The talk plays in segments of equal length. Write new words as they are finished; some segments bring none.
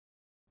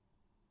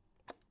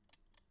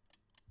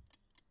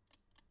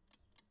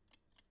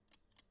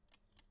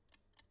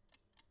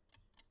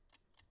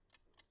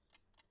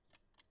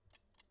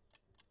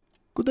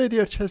Good day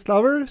dear chess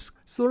lovers,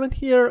 Soren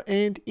here,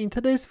 and in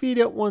today's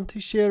video I want to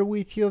share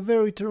with you a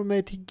very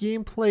dramatic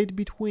game played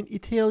between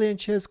Italian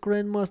chess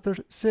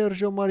grandmaster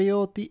Sergio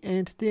Mariotti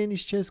and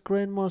Danish chess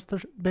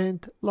grandmaster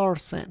Bent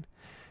Larsen.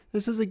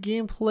 This is a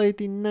game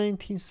played in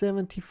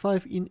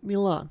 1975 in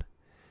Milan.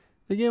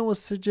 The game was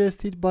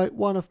suggested by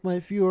one of my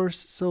viewers,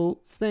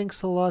 so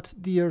thanks a lot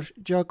dear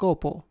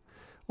Jacopo.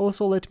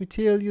 Also let me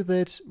tell you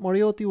that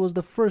Mariotti was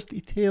the first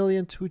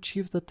Italian to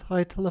achieve the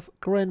title of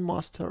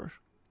grandmaster.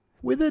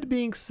 With that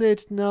being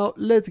said, now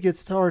let's get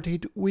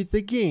started with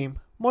the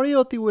game.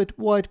 Mariotti with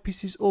white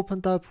pieces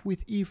opened up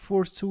with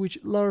e4, to which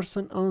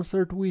Larsen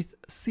answered with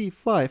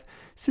c5.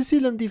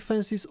 Sicilian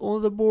defense is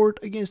on the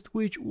board, against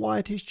which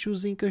white is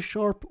choosing a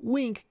sharp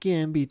wing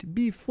gambit,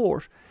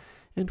 b4.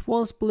 And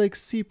once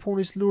black's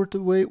c-pawn is lured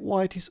away,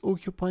 white is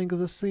occupying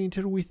the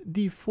center with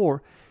d4,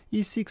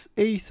 e6,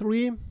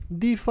 a3,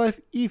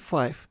 d5,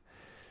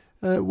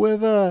 e5. We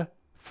have a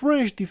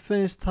French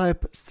defense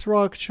type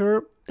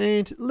structure,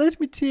 and let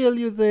me tell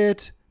you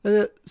that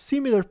a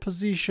similar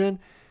position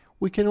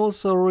we can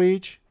also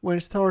reach when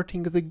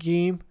starting the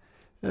game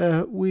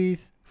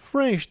with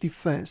French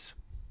defense.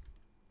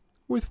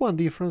 With one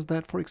difference,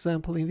 that for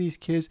example in this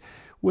case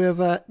we have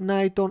a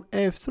knight on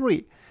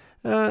f3.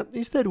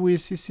 Instead we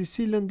see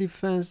Sicilian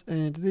defense,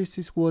 and this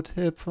is what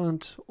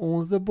happened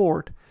on the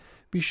board.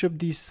 Bishop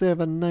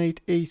d7,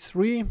 knight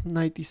a3,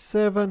 knight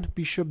e7,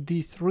 bishop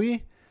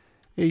d3,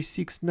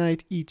 a6,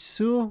 knight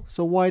e2,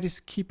 so white is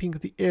keeping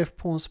the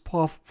f-pawn's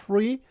path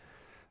free,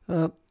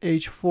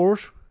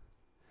 h4,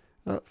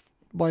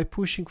 by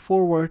pushing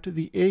forward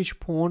the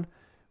h-pawn,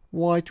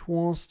 white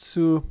wants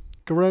to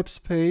grab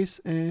space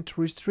and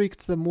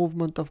restrict the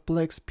movement of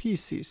black's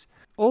pieces.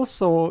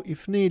 Also,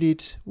 if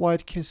needed,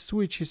 white can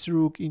switch his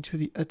rook into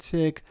the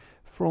attack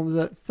from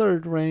the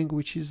third rank,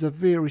 which is a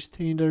very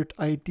standard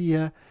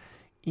idea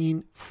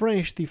in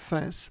French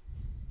defense.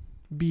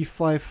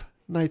 b5,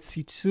 knight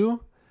c2,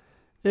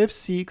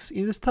 f6.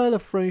 In the style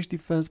of French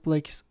defense,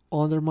 black is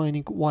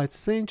undermining white's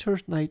center,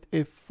 knight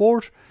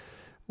f4,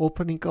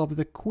 opening up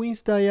the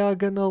queen's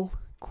diagonal,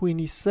 queen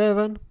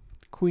e7,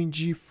 queen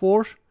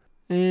g4,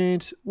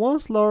 and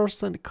once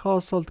Larsen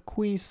castled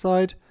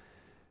queenside,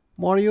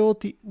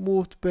 Mariotti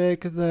moved back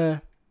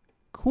the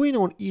queen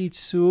on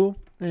e2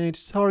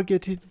 and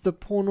targeted the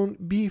pawn on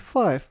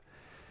b5.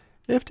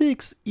 f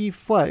takes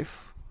e5.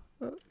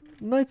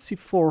 Knight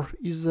c4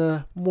 is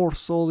a more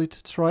solid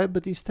try,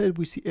 but instead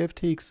we see f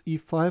takes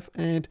e5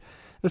 and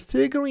a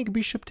staggering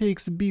bishop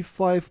takes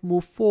b5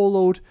 move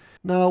followed.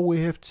 Now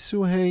we have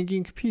two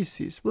hanging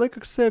pieces. Black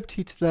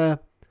accepted the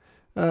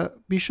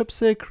bishop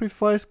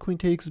sacrifice, queen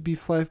takes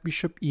b5,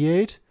 bishop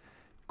e8,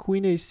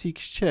 queen a6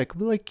 check.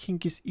 Black king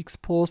is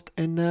exposed,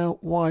 and now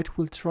white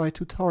will try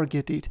to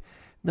target it.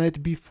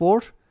 Knight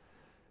b4.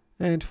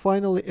 And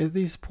finally, at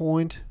this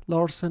point,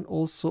 Larsen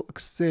also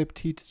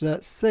accepted the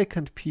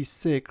second piece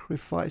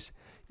sacrifice.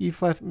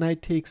 e5,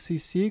 knight takes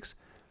c6,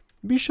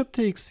 bishop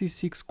takes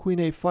c6, queen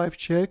a5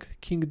 check,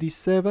 king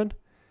d7,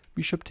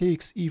 bishop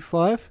takes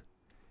e5,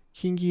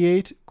 king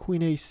e8,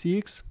 queen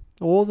a6.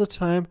 All the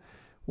time,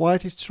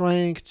 white is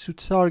trying to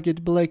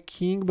target black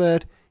king,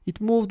 but it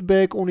moved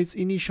back on its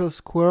initial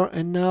square,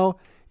 and now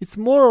it's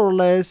more or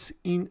less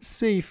in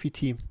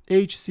safety.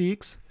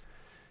 h6,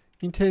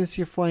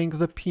 intensifying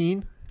the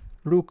pin.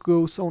 Rook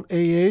goes on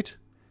a8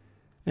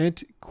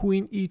 and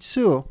queen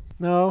e2.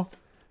 Now,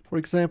 for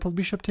example,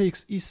 bishop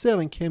takes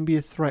e7 can be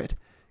a threat.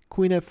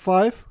 Queen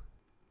f5,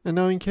 and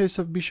now in case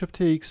of bishop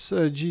takes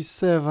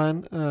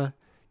g7,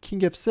 king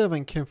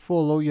f7 can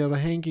follow. You have a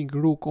hanging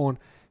rook on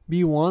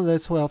b1.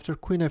 That's why after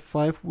queen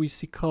f5 we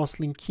see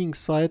castling king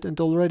side, and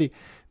already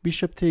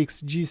bishop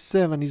takes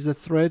g7 is a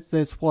threat.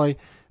 That's why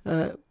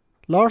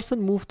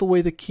Larsen moved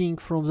away the king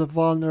from the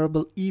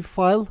vulnerable e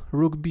file.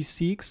 Rook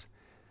b6,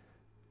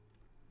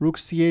 rook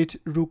c8,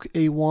 rook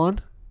a1,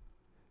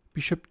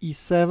 bishop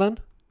e7,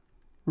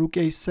 rook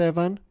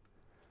a7,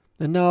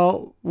 and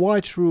now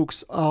white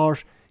rooks are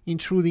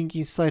intruding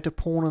inside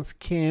opponent's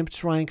camp,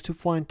 trying to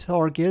find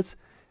targets.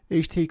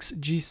 H takes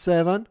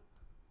g7,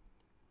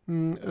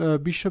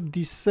 bishop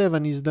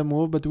d7 is the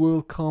move, but we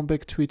will come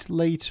back to it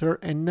later.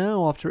 And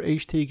now after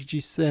h takes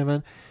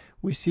g7,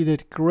 we see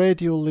that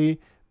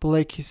gradually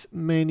black is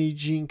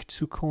managing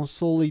to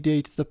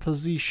consolidate the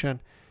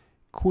position.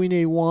 Queen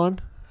a1,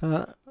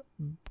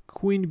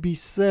 queen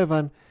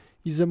b7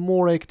 is a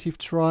more active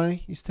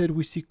try. Instead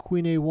we see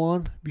queen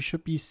a1,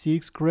 bishop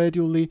e6.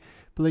 Gradually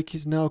black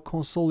is now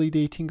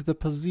consolidating the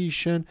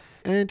position,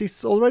 and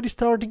it's already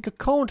starting a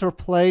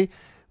counterplay.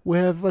 We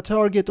have a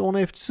target on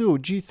f2,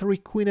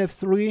 g3, queen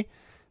f3.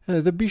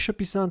 The bishop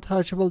is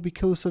untouchable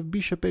because of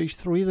bishop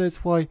h3.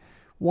 That's why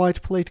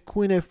white played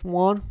queen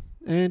f1,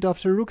 and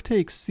after rook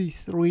takes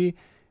c3,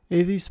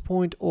 at this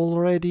point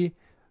already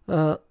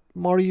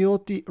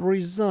Mariotti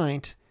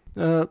resigned.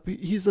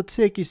 His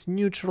attack is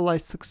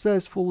neutralized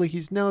successfully.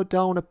 He's now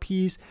down a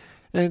piece,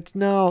 and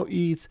now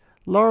it's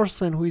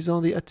Larsen who is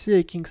on the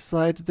attacking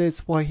side.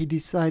 That's why he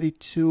decided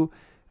to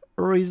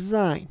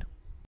resign.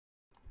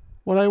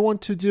 What I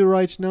want to do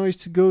right now is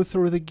to go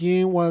through the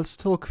game while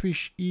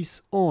Stockfish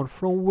is on.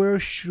 From where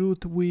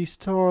should we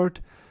start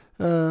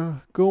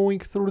going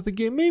through the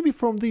game? Maybe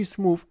from this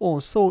move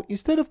on. So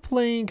instead of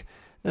playing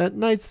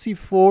knight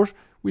c4,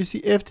 we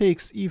see f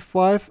takes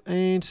e5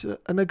 and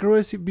an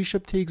aggressive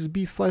bishop takes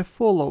b5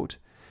 followed.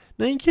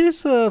 Now in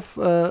case of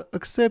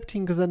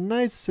accepting the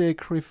knight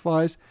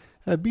sacrifice,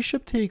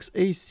 bishop takes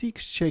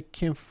a6 check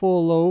can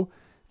follow,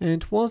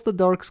 and once the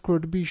dark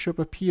squared bishop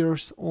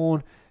appears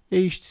on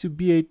h2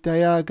 b8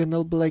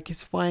 diagonal, black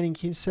is finding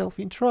himself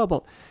in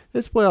trouble.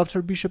 That's why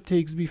after bishop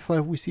takes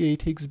b5 we see a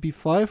takes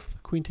b5,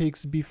 queen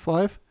takes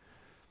b5,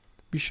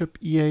 bishop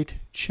e8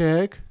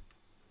 check,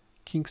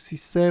 king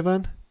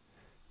c7,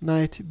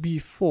 knight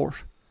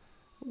b4.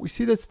 We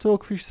see that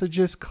Stockfish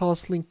suggests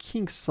castling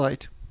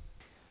kingside.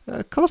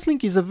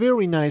 Castling is a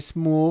very nice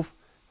move,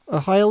 a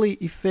highly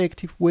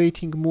effective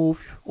waiting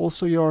move.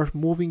 Also you are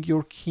moving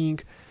your king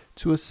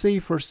to a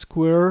safer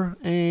square,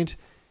 and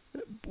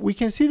we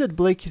can see that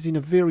black is in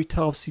a very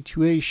tough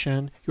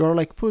situation. You are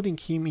like putting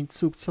him in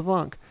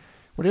Zugzwang.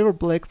 Whatever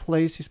black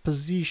plays, his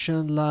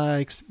position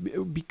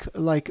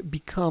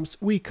becomes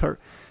weaker.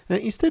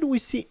 Instead we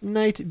see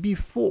knight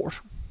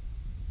b4.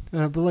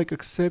 Black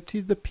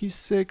accepted the piece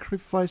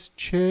sacrifice,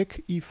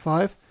 check,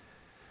 e5.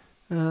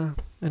 And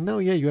now,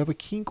 yeah, you have a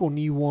king on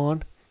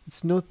e1.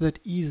 It's not that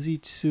easy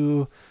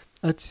to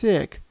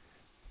attack.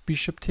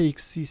 Bishop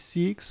takes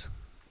c6.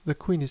 The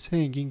queen is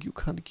hanging. You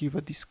can't give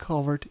a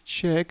discovered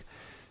check.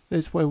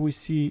 That's why we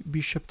see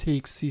bishop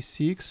takes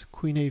c6,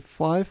 queen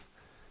a5.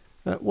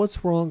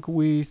 What's wrong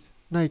with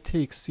knight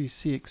takes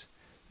c6?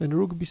 Then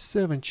rook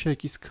b7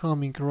 check is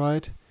coming,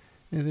 right?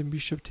 And then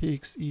bishop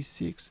takes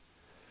e6.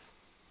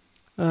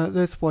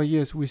 That's why,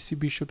 yes, we see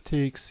bishop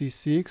takes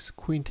c6,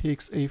 queen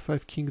takes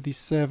a5, king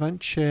d7,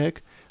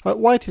 check.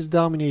 White is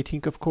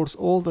dominating, of course,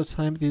 all the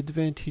time. The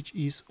advantage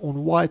is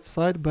on white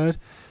side, but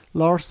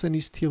Larsen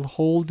is still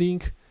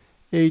holding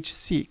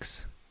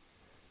h6.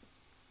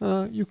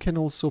 You can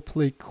also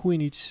play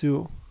queen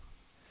e2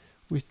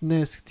 with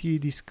nasty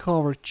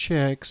discovered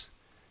checks,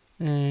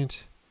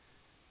 and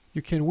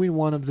you can win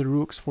one of the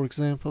rooks, for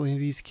example, in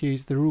this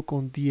case, the rook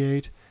on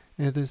d8,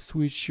 and then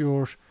switch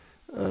your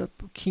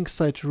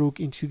kingside rook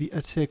into the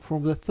attack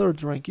from the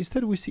third rank.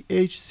 Instead we see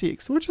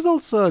h6, which is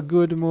also a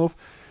good move.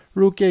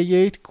 Rook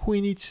a8,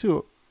 queen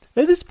e2.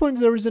 At this point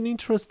there is an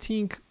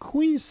interesting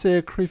queen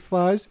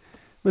sacrifice,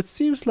 but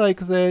seems like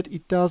that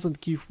it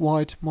doesn't give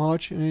white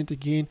much, and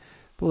again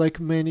black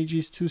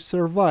manages to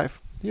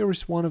survive. Here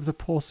is one of the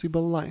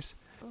possible lines.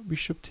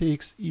 Bishop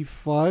takes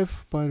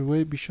e5. By the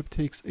way, bishop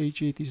takes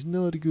h8 is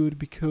not good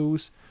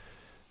because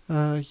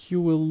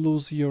you will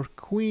lose your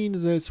queen.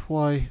 That's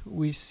why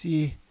we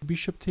see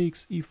bishop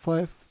takes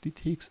e5, d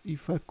takes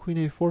e5, queen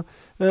a4.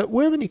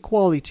 We have an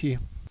equality.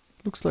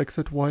 Looks like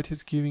that white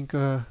is giving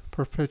a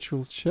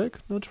perpetual check.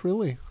 Not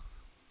really.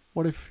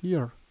 What if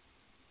here?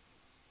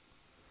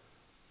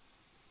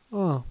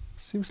 Ah,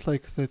 seems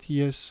like that,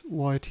 yes,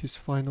 white is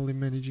finally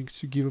managing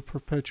to give a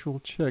perpetual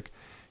check.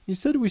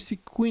 Instead we see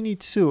queen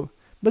e2,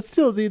 but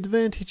still the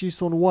advantage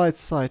is on white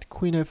side.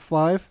 Queen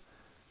f5,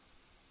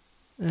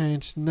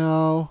 and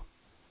now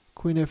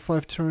queen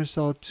f5 turns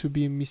out to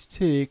be a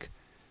mistake.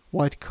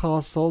 White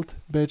castled.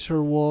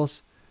 Better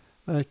was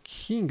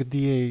king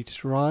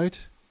d8,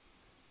 right?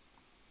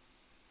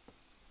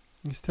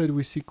 Instead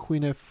we see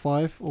queen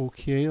f5.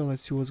 Okay,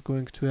 let's see what's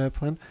going to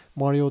happen.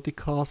 Mariotti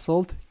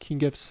castled. King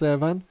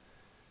f7.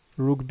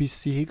 Rook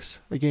b6.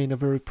 Again, a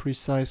very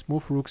precise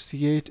move. Rook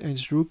c8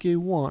 and rook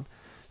a1.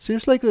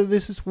 Seems like that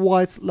this is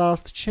white's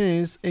last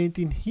chance, and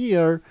in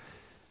here,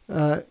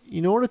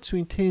 in order to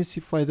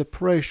intensify the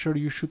pressure,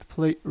 you should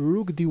play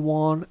rook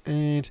d1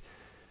 and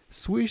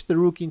switch the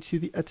rook into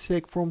the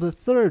attack from the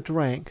third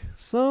rank.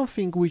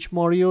 Something which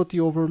Mariotti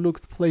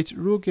overlooked, played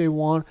rook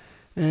a1,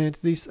 and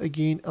this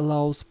again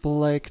allows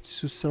black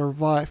to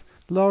survive.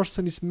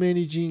 Larsen is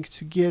managing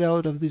to get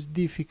out of this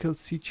difficult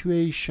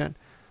situation.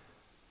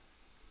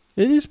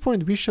 At this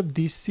point, bishop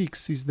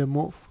d6 is the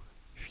move.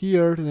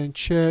 Here, then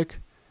check,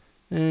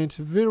 and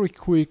very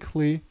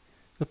quickly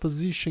the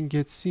position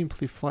gets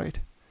simplified.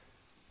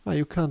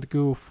 You can't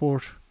go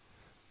for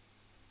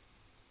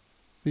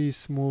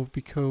this move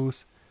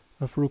because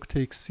of rook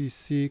takes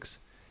c6.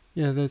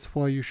 Yeah, that's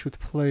why you should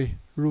play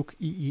rook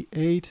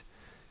e8,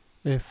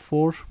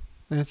 f4,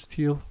 and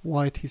still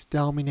white is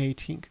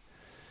dominating.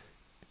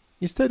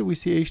 Instead we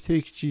see h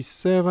takes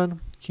g7,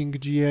 king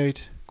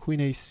g8, queen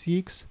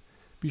a6,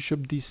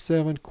 bishop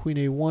d7, queen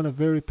a1, a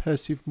very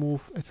passive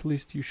move. At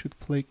least you should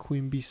play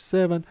queen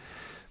b7.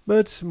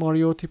 But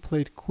Mariotti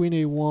played queen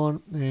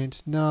a1,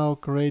 and now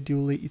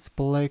gradually it's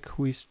black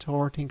who is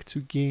starting to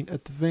gain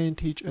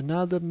advantage.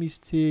 Another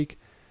mistake.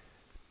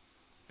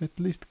 At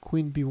least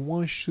queen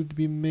b1 should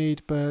be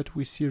made, but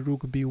we see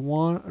rook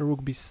b1,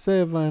 rook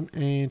b7,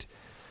 and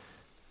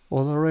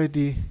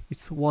already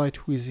it's white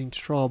who is in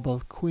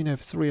trouble. Queen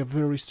f3, a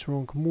very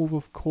strong move,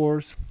 of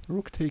course.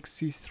 Rook takes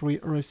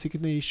c3,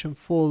 resignation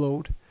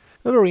followed.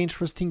 A very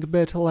interesting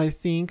battle, I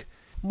think.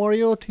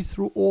 Mariotti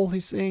threw all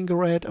his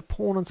anger at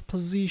opponent's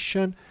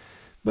position,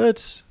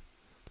 but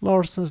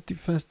Larsen's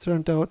defense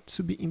turned out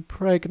to be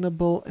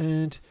impregnable,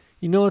 and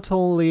he not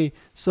only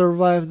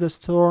survived the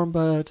storm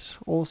but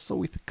also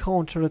with a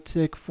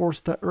counterattack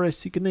forced a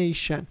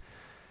resignation.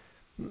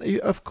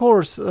 Of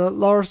course,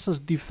 Larsen's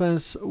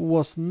defense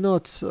was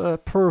not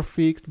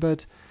perfect,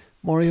 but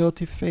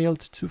Mariotti failed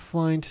to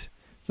find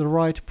the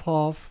right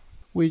path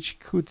which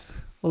could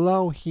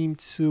allow him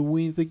to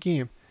win the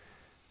game.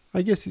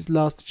 I guess his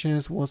last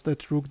chance was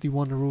that rook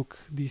d1, rook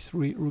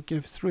d3, rook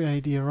f3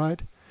 idea,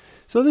 right?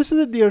 So this is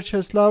it, dear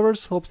chess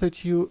lovers. Hope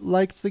that you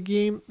liked the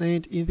game,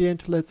 and in the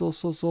end let's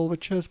also solve a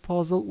chess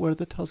puzzle where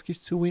the task is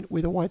to win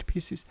with the white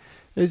pieces.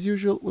 As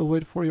usual, we'll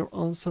wait for your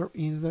answer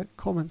in the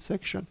comment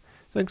section.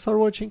 Thanks for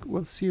watching,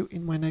 we'll see you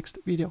in my next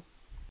video.